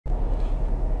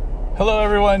Hello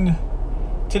everyone.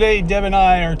 Today Deb and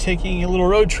I are taking a little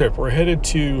road trip. We're headed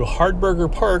to Hardberger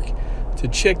Park to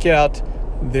check out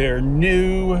their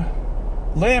new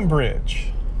land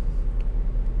bridge.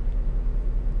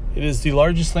 It is the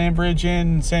largest land bridge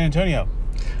in San Antonio.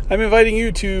 I'm inviting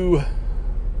you to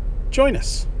join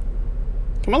us.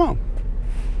 Come along.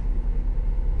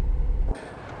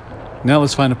 Now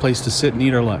let's find a place to sit and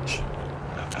eat our lunch.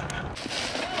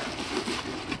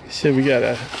 So we got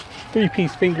a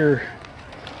 3-piece finger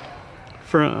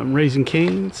from Raising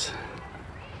Cane's,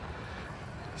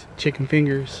 chicken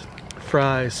fingers,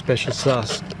 fries, special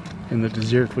sauce, and the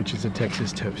dessert, which is a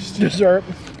Texas toast. Dessert?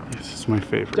 Yes, it's my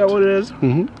favorite. Is that what it is?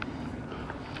 Mm-hmm.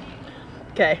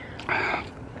 Okay.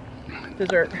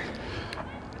 Dessert.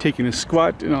 Taking a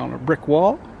squat on a brick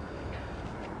wall.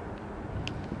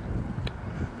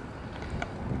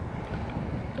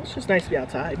 It's just nice to be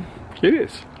outside. It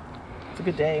is. It's a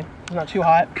good day. It's not too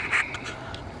hot.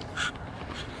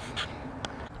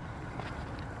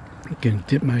 I'm gonna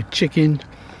dip my chicken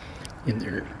in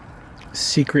their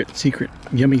secret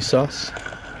yummy sauce.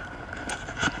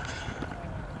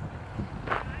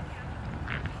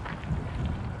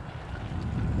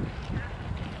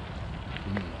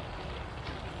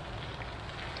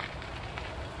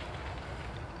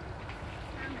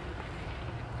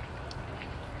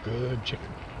 Good chicken.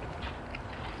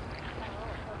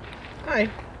 Hi.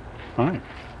 Hi.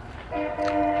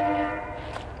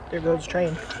 There goes the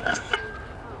train.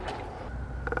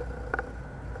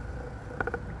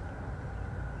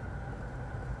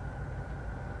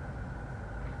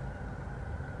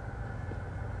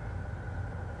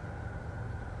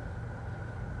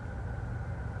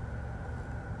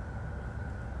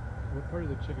 What part of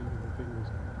the chicken did the fingers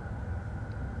come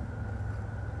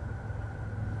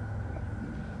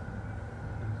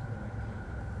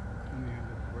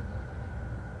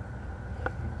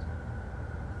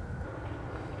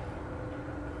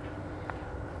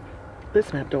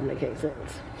This map don't make any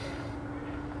sense.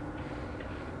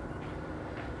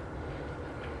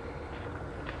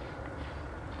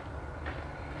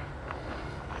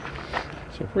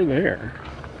 So if we're there,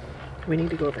 We need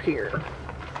to go over here.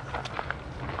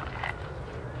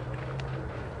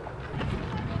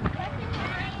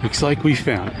 looks like we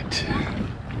found it.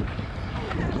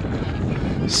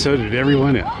 So did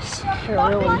everyone else.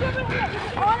 Really?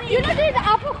 You know there's an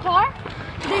Apple car?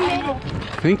 They made it.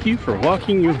 Thank you for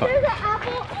walking your bike. There's an Apple.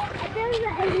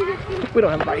 We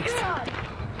don't have bikes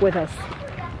with us.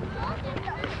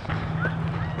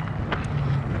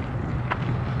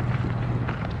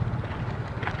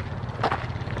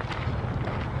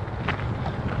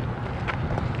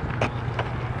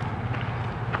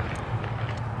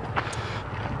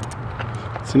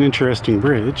 It's an interesting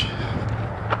bridge.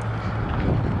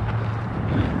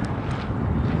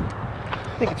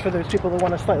 I think it's for those people that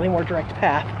want a slightly more direct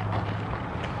path.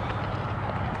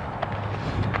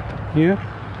 Yeah.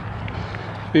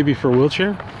 Maybe for a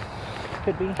wheelchair.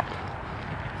 Could be.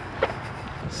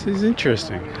 This is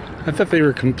interesting. I thought they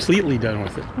were completely done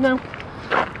with it. No.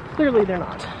 Clearly they're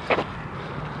not.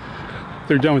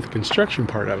 They're done with the construction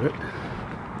part of it.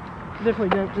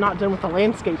 Definitely not done with the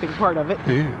landscaping part of it.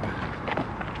 Yeah.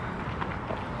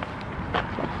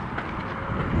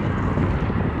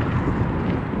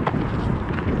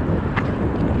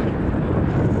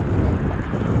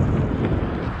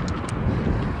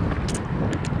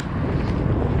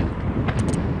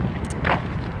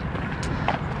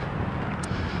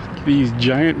 These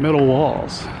giant metal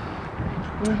walls.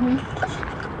 Mm-hmm.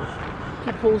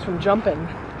 Keep fools from jumping.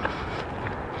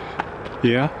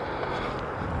 Yeah.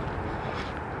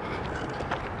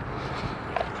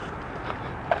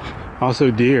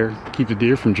 Also deer. Keep the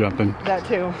deer from jumping. That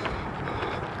too.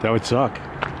 That would suck.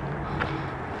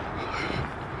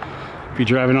 If you're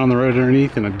driving on the road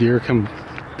underneath and a deer come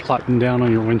plotting down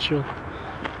on your windshield.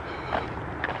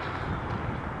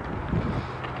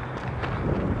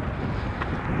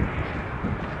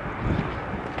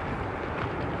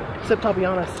 Except I'll be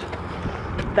honest,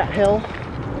 that hill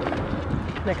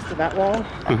next to that wall,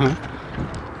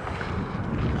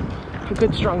 a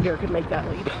good strong deer could make that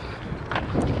leap.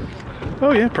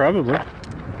 Oh yeah, probably.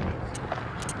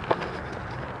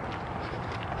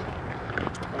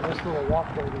 And this little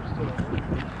walk boulders too.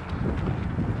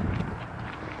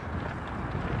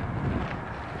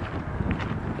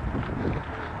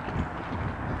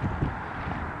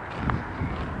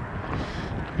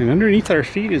 And underneath our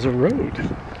feet is a road.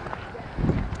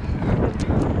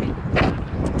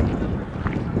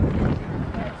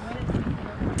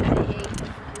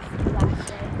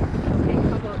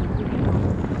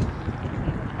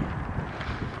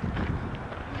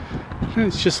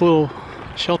 It's just a little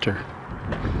shelter.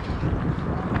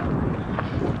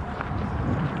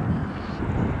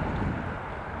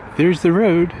 There's the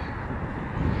road.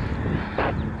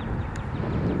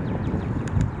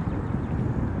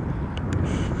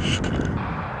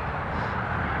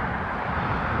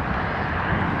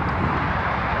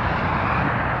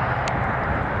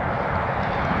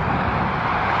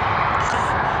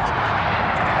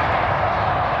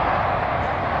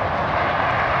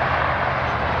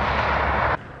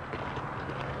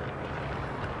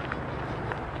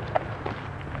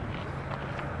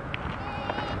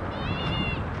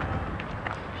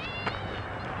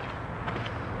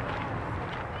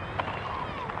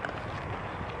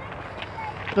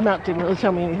 The map didn't really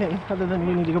tell me anything other than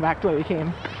we need to go back the way we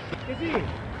came.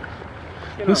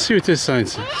 Let's see what this sign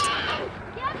says.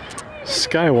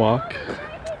 Skywalk.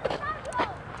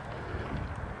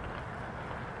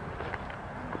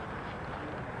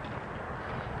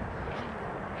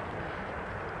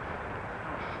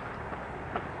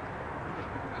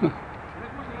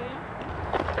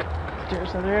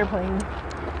 There's another airplane.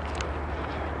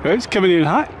 Oh, it's coming in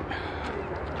hot.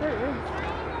 Sure is.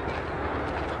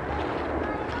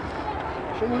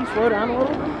 Shouldn't he slow down a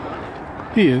little?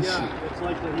 He is. Yeah, it's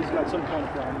like that he's got some kind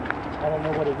of problem. I don't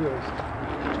know what it is.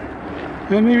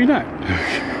 Well, maybe not.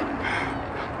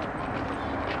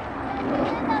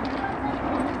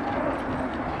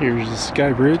 Here's the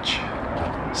sky bridge.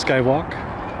 Skywalk.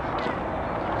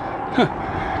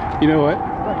 Huh. You know what?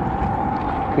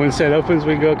 Once that opens,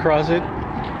 we can go across it.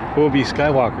 We'll be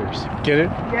skywalkers. Get it?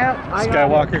 Yep.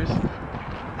 Skywalkers.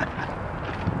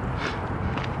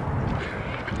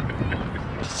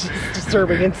 It's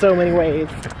disturbing in so many ways.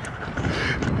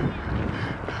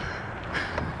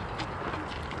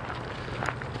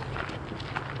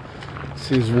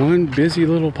 This is one busy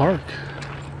little park.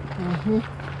 Mm-hmm.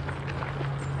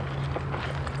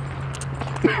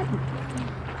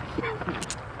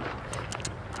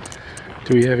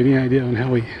 Do we have any idea on how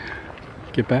we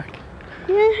get back?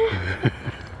 Yeah.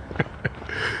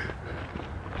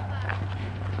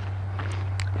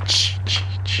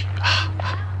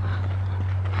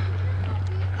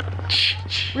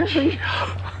 Really?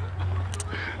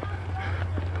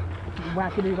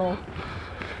 Wackadoodle.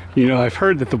 You know, I've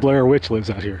heard that the Blair Witch lives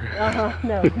out here. Uh-huh.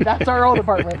 No, that's our old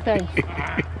apartment. Thanks.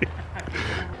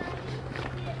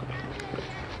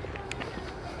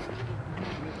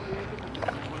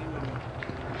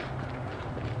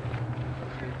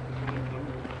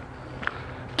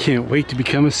 Can't wait to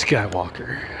become a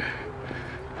Skywalker.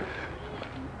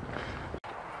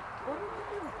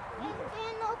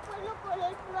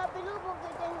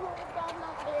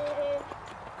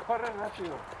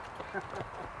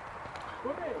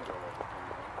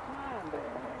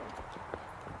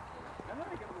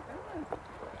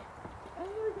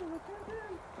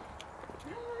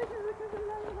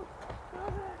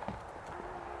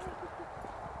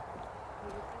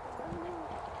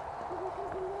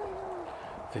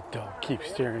 The dog keeps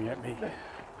staring at me.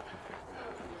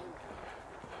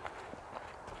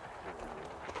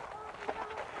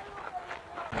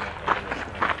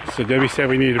 So Debbie said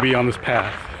we need to be on this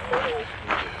path.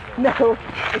 No,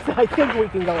 I think we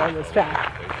can go on this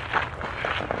path.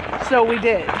 So we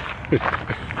did.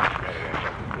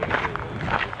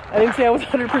 I didn't say I was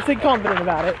 100% confident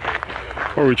about it.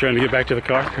 Or are we trying to get back to the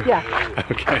car? Yeah.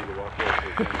 Okay.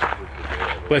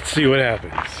 Let's see what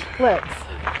happens. Let's.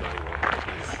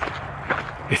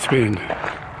 It's been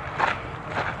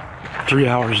 3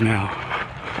 hours now.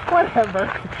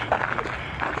 Whatever.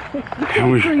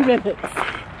 And 3 minutes.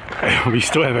 we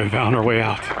still haven't found our way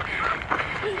out.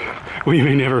 We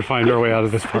may never find our way out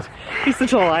of this park. He's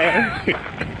such a liar.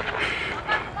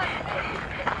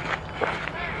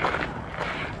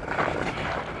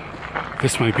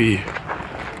 This might be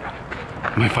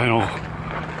my final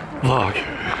vlog.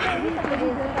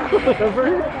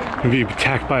 Whatever. I'll be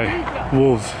attacked by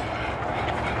wolves.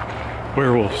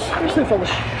 Werewolves. You're so full of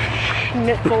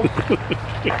schnitzel.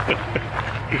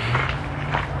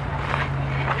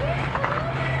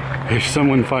 If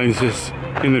someone finds this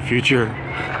in the future,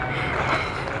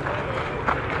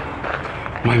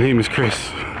 my name is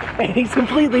Chris. And he's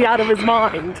completely out of his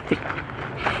mind.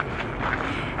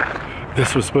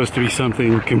 This was supposed to be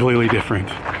something completely different.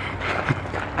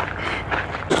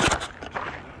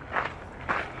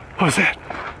 What was that?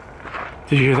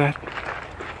 Did you hear that?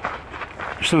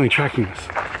 There's something tracking us.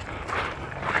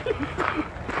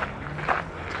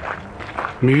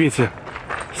 Maybe it's a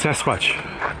Sasquatch.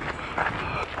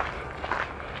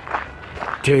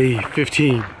 Day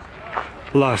 15,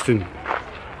 lost in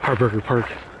Hardberger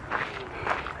Park.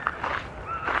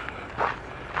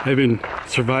 I've been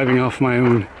surviving off my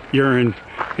own urine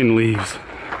and leaves.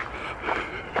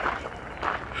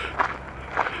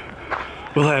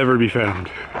 Will I ever be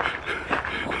found?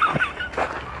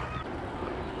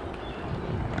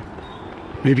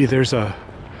 Maybe there's a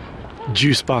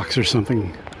juice box or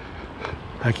something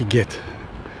I could get.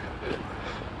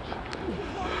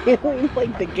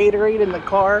 Like the Gatorade in the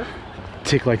car.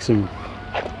 Take like some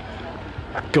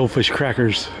goldfish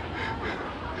crackers.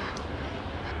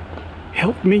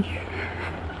 Help me.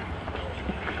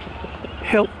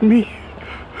 Help me.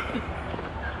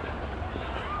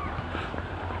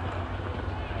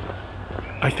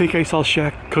 I think I saw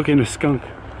Shaq cooking a skunk.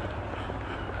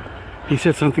 He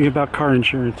said something about car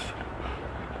insurance.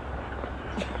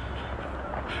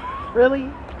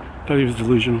 Really? Thought he was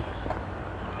delusional.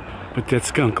 But that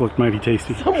skunk looked mighty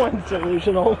tasty. Someone's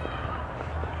delusional.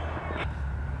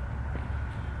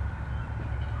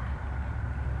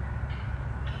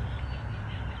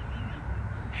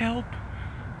 Help.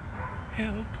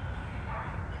 Help.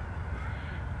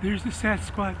 There's the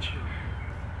Sasquatch.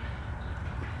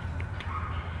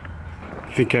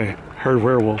 I think I heard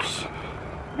werewolves.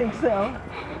 Think so?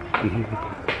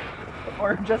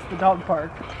 Or just the dog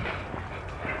park.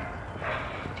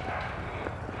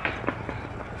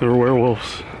 There are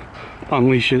werewolves on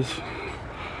leashes.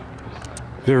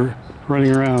 They're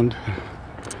running around.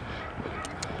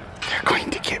 They're going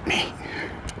to get me.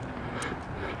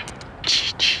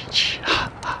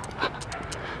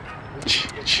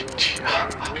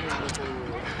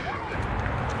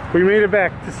 We made it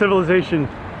back to civilization.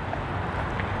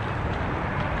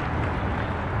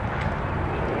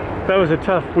 That was a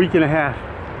tough week and a half.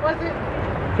 Was it?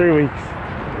 3 weeks.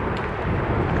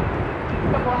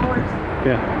 A couple hours.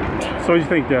 Yeah. So what do you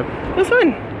think, Deb? It was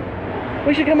fun.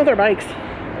 We should come with our bikes.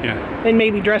 Yeah. And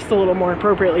maybe dressed a little more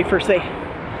appropriately for, say,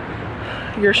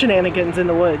 your shenanigans in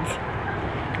the woods.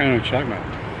 I don't know what you're talking about.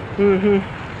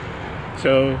 Mm-hmm.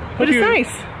 So, But it's nice.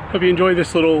 Hope you enjoyed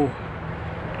this little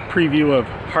preview of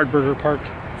Hardberger Park.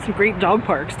 Some great dog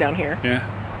parks down here.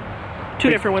 Yeah. Two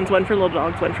different ones, one for little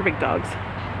dogs, one for big dogs.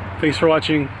 Thanks for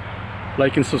watching.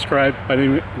 Like and subscribe.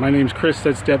 My name's Chris,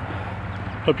 that's Deb.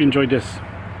 Hope you enjoyed this.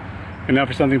 And now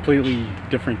for something completely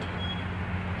different.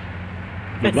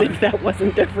 As if that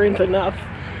wasn't different enough.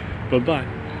 Bye-bye.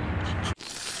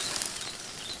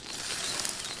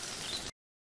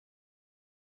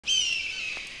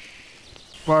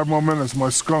 5 more minutes, my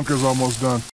skunk is almost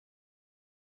done.